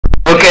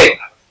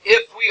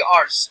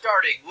are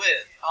starting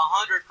with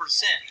 100%,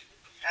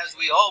 as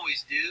we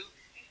always do,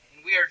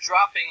 and we are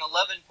dropping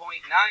 11.9%.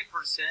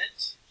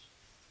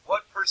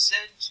 What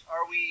percent do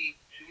we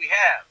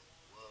have?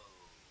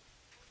 Whoa.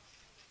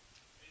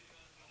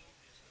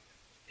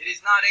 It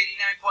is not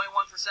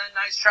 89.1%.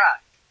 Nice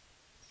try.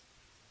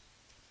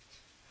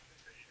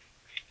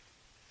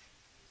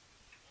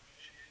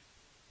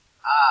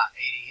 Ah,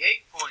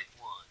 88.1.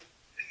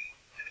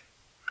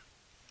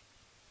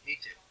 Me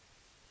too.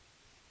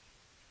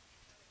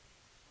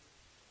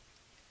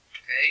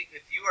 Okay,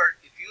 if you are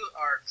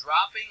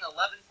dropping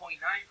 11.9%,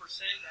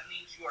 that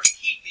means you are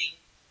keeping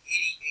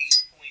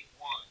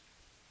 88.1.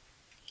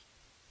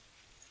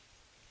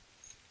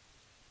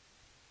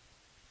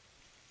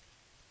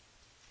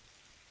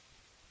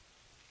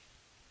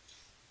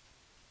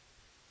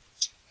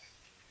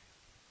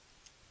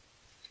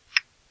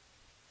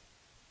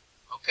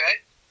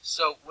 Okay,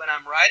 so when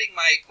I'm writing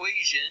my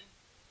equation,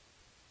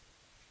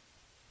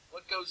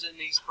 what goes in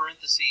these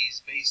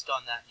parentheses based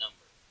on that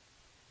number?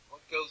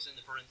 What goes in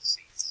the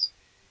parentheses?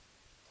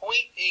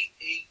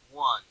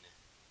 0.881.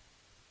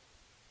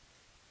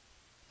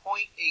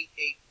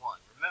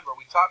 0.881. Remember,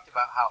 we talked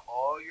about how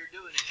all you're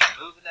doing is you're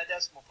moving that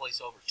decimal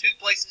place over 2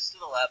 places to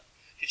the left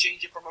to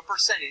change it from a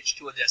percentage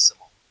to a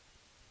decimal.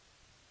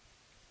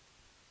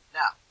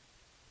 Now,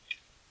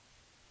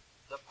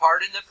 the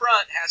part in the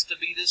front has to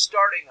be the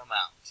starting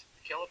amount.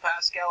 The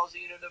kilopascal is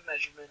the unit of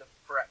measurement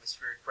for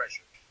atmospheric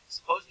pressure.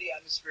 Suppose the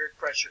atmospheric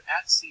pressure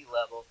at sea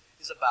level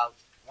is about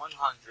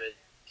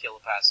 100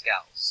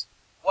 kilopascals.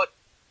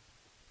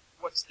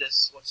 What's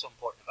this? What's so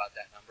important about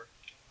that number?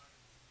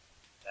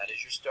 That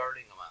is your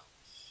starting amount.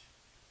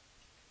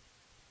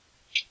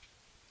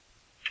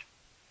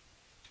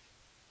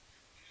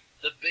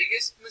 The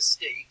biggest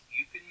mistake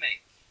you can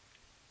make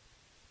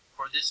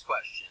for this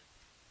question,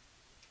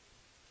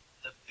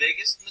 the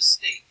biggest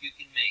mistake you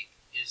can make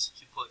is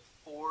to put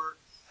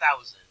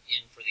 4,000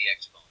 in for the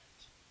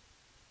exponent.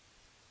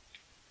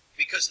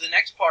 Because the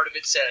next part of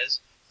it says,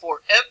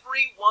 for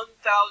every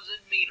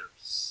 1,000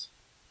 meters,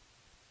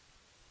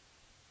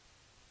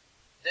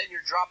 then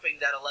you're dropping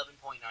that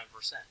 11.9%.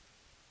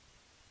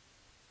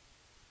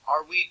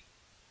 Are we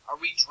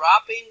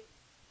dropping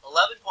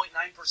 11.9%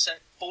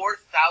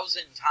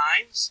 4,000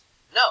 times?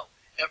 No.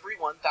 Every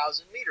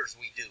 1,000 meters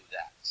we do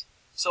that.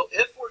 So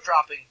if we're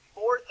dropping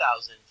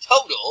 4,000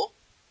 total,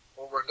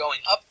 or we're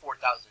going up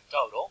 4,000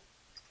 total,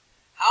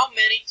 how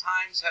many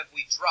times have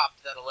we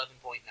dropped that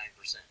 11.9%?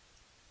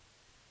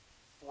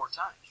 4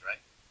 times,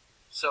 right?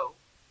 So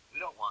we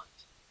don't want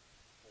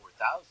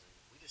 4,000,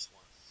 we just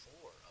want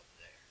 4 up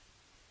there,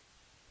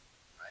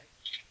 right?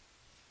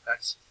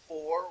 That's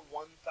 4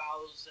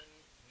 1,000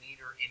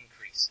 meter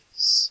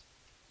increases.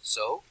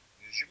 So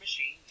use your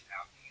machine. You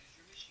have to use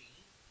your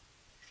machine.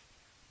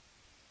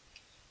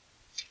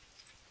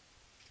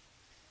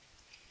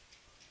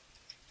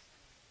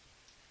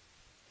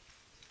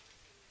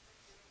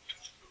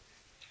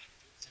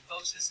 And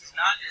folks, this is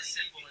not as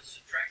simple as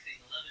subtracting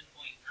 11.9.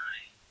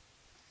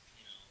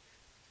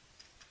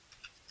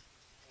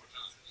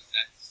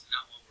 That's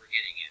not what we're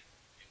getting at.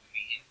 It would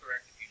be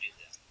incorrect if you did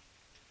that.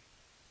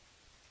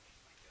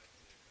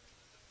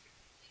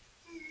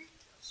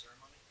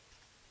 Ceremony?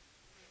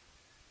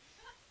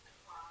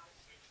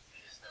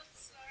 I'm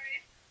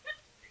sorry.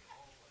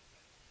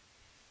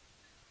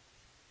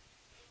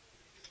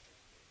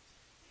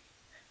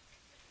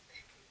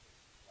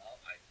 Well,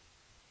 I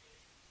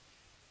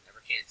never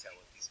can tell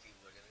what these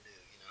people are going to do,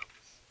 you know? I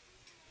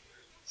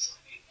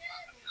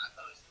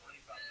thought it was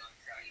 25 on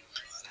crack.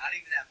 It's not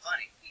even that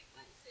funny.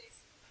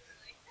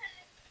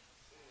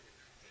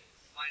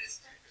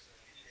 Minus 2%. You're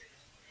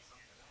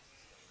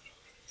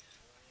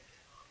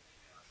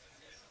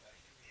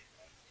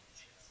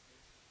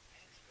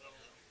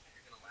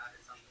going to laugh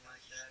at something like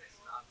that. It's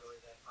not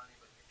really that funny,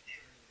 but you're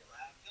continuing to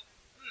laugh.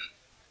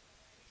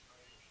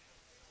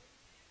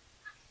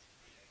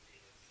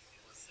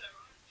 What's that?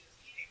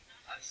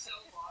 I'm so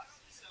lost.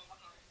 So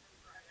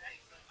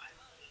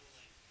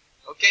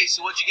okay,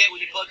 so what'd you get when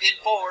you plugged in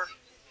 4?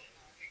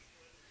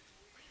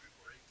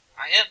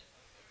 I am.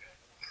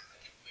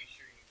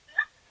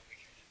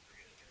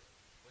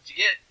 What'd you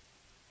get?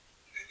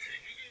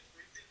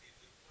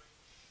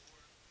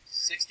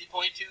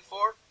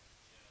 60.24?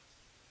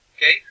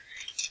 Okay.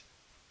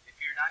 If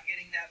you're not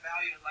getting that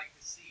value, I'd like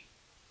to see.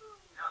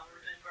 Now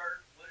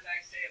remember, what did I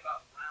say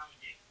about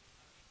rounding?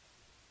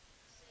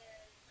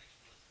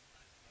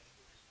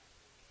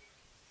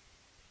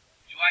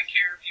 Do I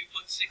care if you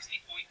put 60.2?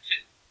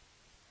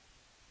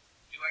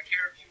 Do I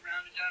care if you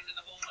round it down to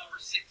the whole number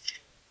 60?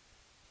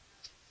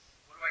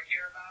 What do I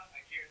care about?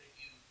 I care that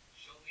you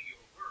show me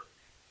your work.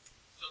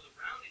 So the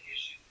rounding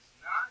issue is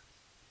not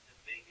the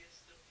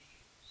biggest of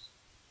deals,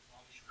 as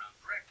long as you round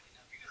correctly.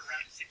 Now, if you're going to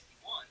round to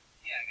 61,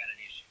 yeah, I got an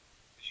issue,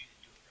 because you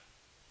didn't do it right.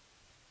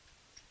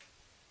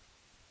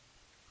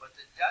 But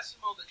the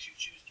decimal that you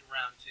choose to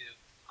round to,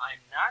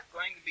 I'm not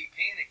going to be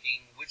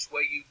panicking which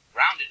way you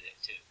rounded it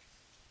to.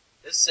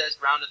 This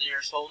says round to the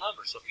nearest whole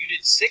number. So if you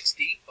did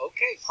 60,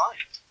 okay,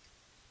 fine.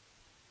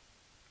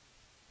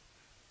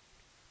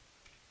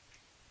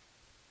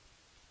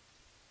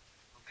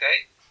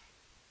 Okay?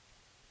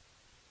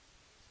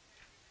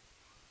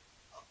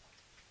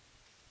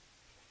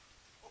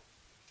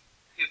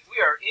 If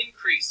we are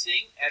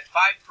increasing at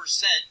 5%,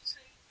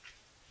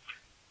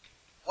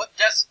 what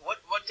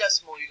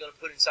decimal are you going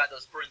to put inside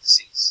those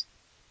parentheses?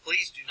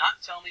 Please do not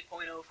tell me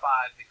 0.05,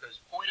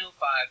 because 0.05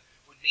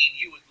 would mean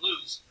you would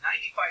lose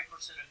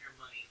 95% of your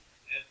money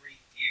every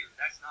year.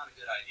 That's not a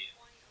good idea.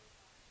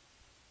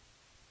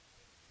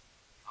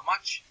 How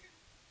much? He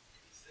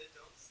said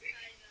don't say.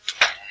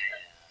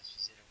 Yeah,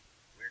 she's in a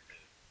weird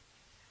mood.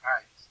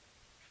 Alright.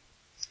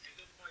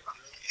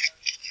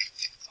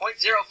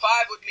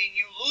 0.05 would mean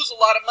you lose a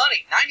lot of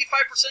money.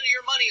 95% of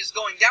your money is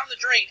going down the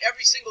drain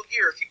every single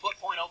year if you put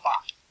 0.05.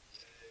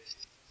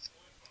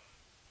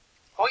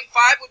 0.5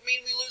 would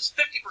mean we lose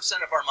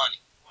 50% of our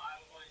money.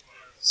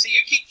 See,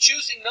 you keep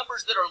choosing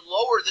numbers that are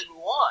lower than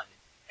 1,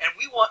 and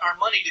we want our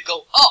money to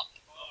go up.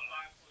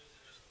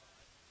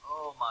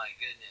 Oh my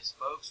goodness,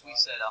 folks, we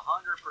said 100%.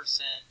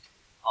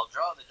 I'll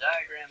draw the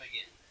diagram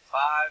again.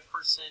 5%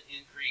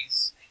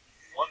 increase.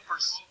 What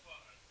percent?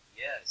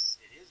 Yes,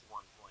 it is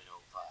 1.05.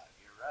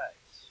 You're right.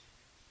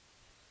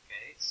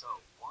 Okay, so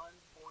 1.05.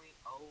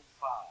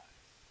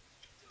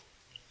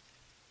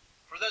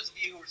 For those of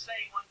you who were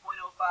saying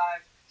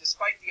 1.05,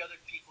 despite the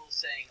other people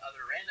saying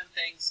other random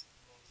things,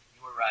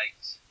 you were right.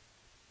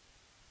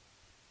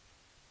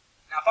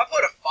 Now, if I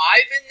put a 5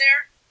 in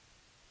there,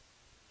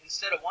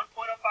 instead of 1.05,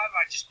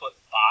 I just put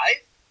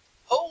 5.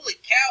 Holy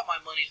cow, my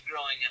money's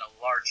growing at a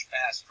large,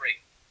 fast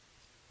rate.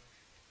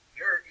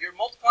 You're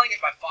multiplying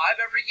it by 5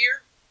 every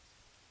year?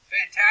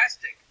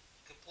 Fantastic.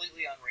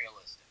 Completely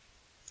unrealistic.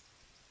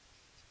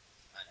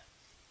 I know.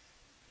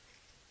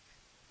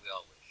 We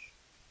all wish.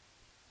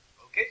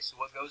 Okay, so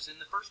what goes in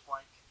the first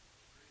blank?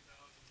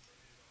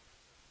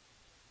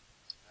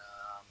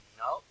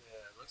 No,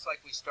 it looks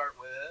like we start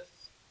with...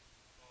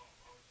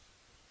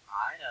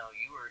 I know,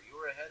 you were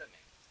ahead of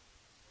me.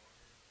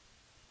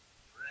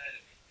 You were ahead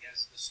of me.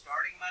 Yes, the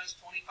starting amount is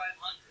 2,500.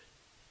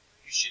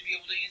 You should be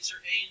able to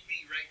answer A and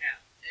B right now.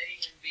 A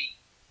and B.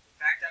 In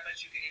fact, I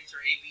bet you can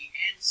answer A, B,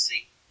 and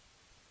C.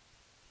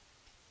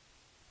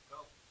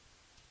 Go.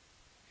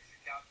 Here's your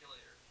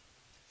calculator.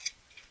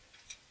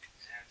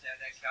 You have to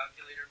have that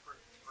calculator for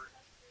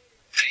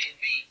A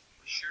and B,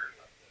 for sure.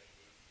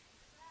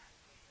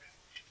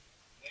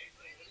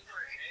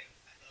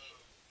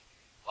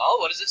 Well,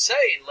 what does it say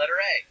in letter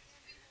A?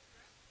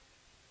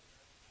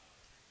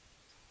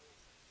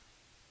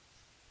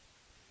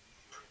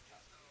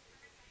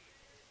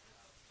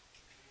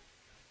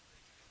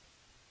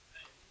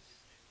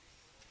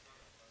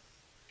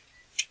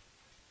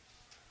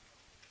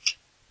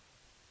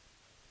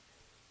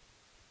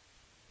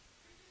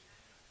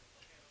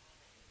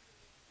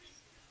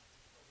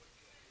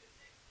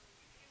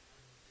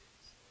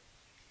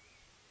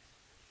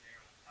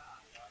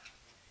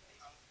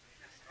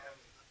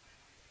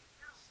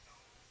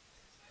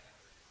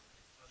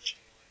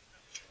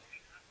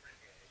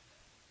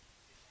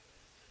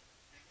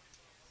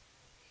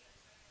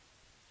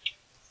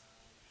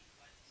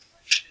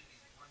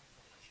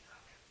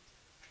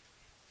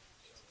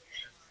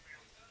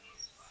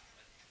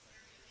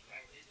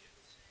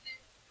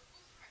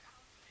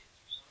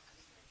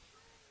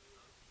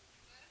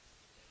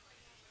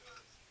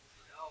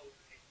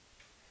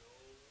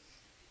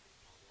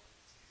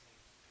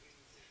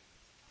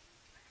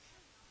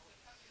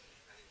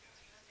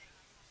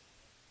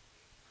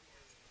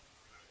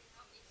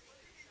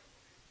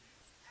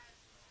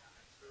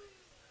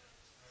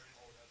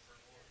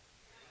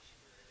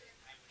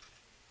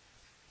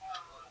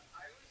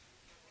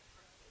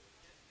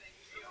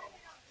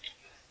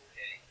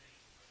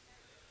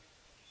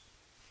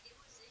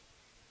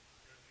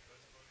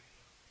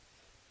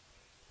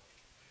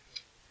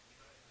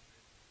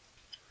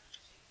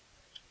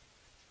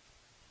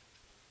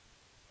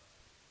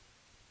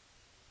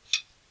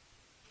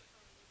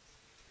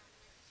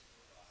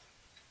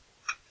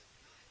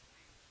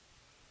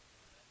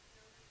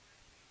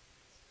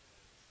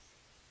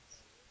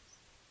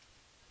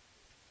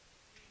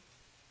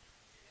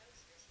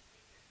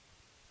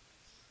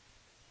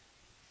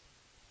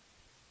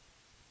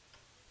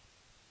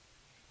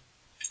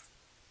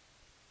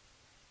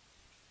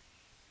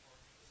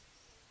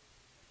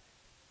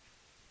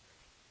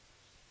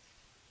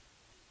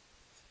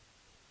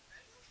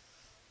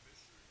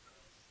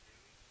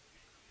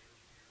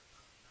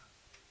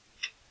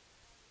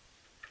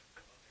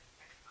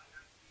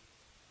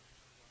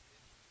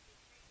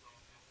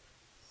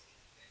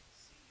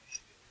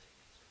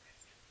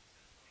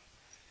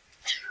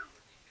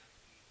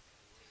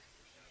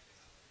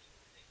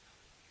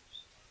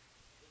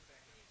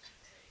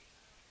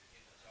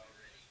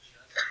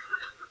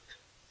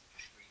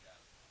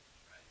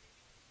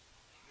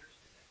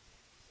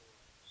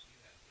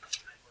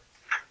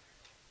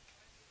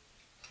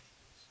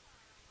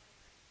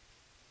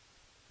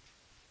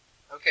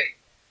 Okay,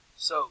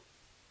 so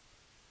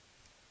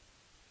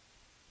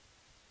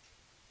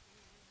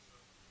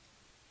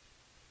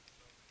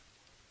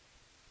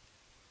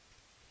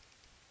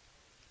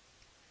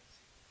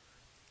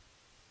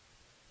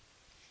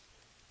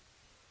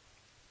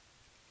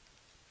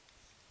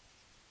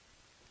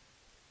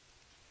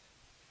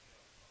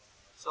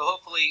So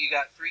hopefully you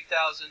got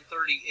 3,038.77.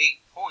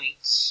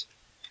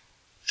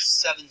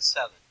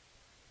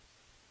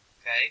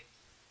 Okay?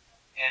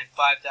 And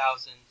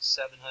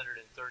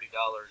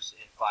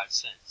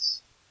 $5,730.05.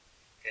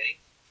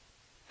 Okay?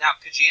 Now,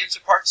 could you answer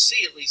part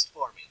C at least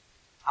for me?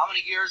 How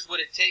many years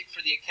would it take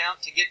for the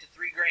account to get to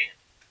 $3 grand?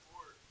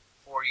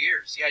 4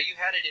 years. Yeah, you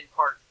had it in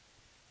part.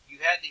 You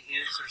had the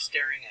answer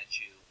staring at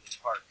you in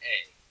part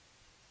A.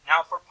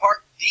 Now for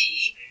part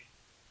D,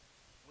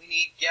 we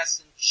need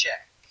guess and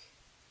check.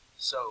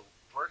 So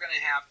we're going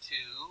to have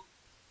to.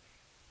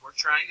 We're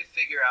trying to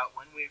figure out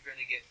when we're going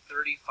to get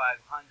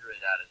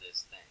 3,500 out of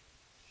this thing.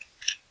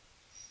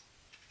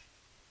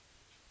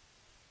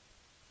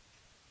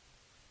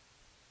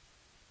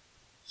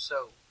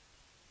 So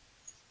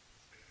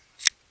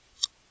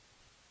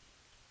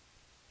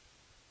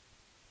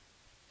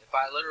if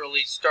I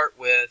literally start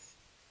with,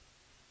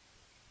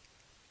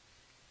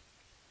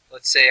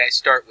 let's say I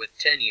start with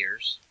 10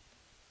 years,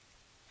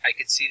 I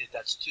could see that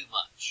that's too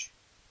much.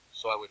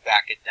 So I would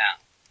back it down.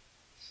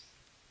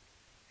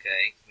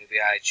 Okay,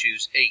 maybe I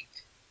choose 8.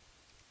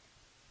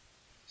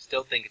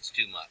 Still think it's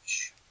too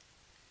much.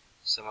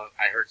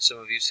 I heard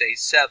some of you say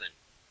 7.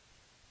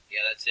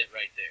 Yeah, that's it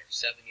right there.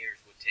 7 years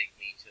would take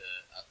me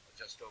to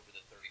just over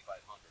the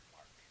 3,500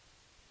 mark.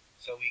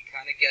 So we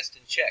kind of guessed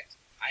and checked.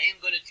 I am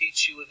going to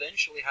teach you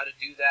eventually how to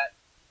do that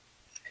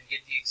and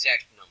get the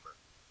exact number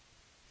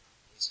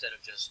instead of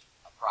just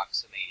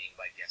approximating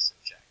by guess and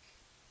check.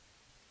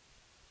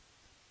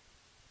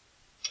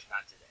 But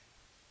not today.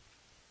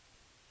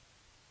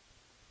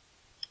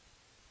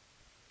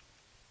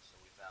 So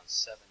we found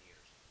 7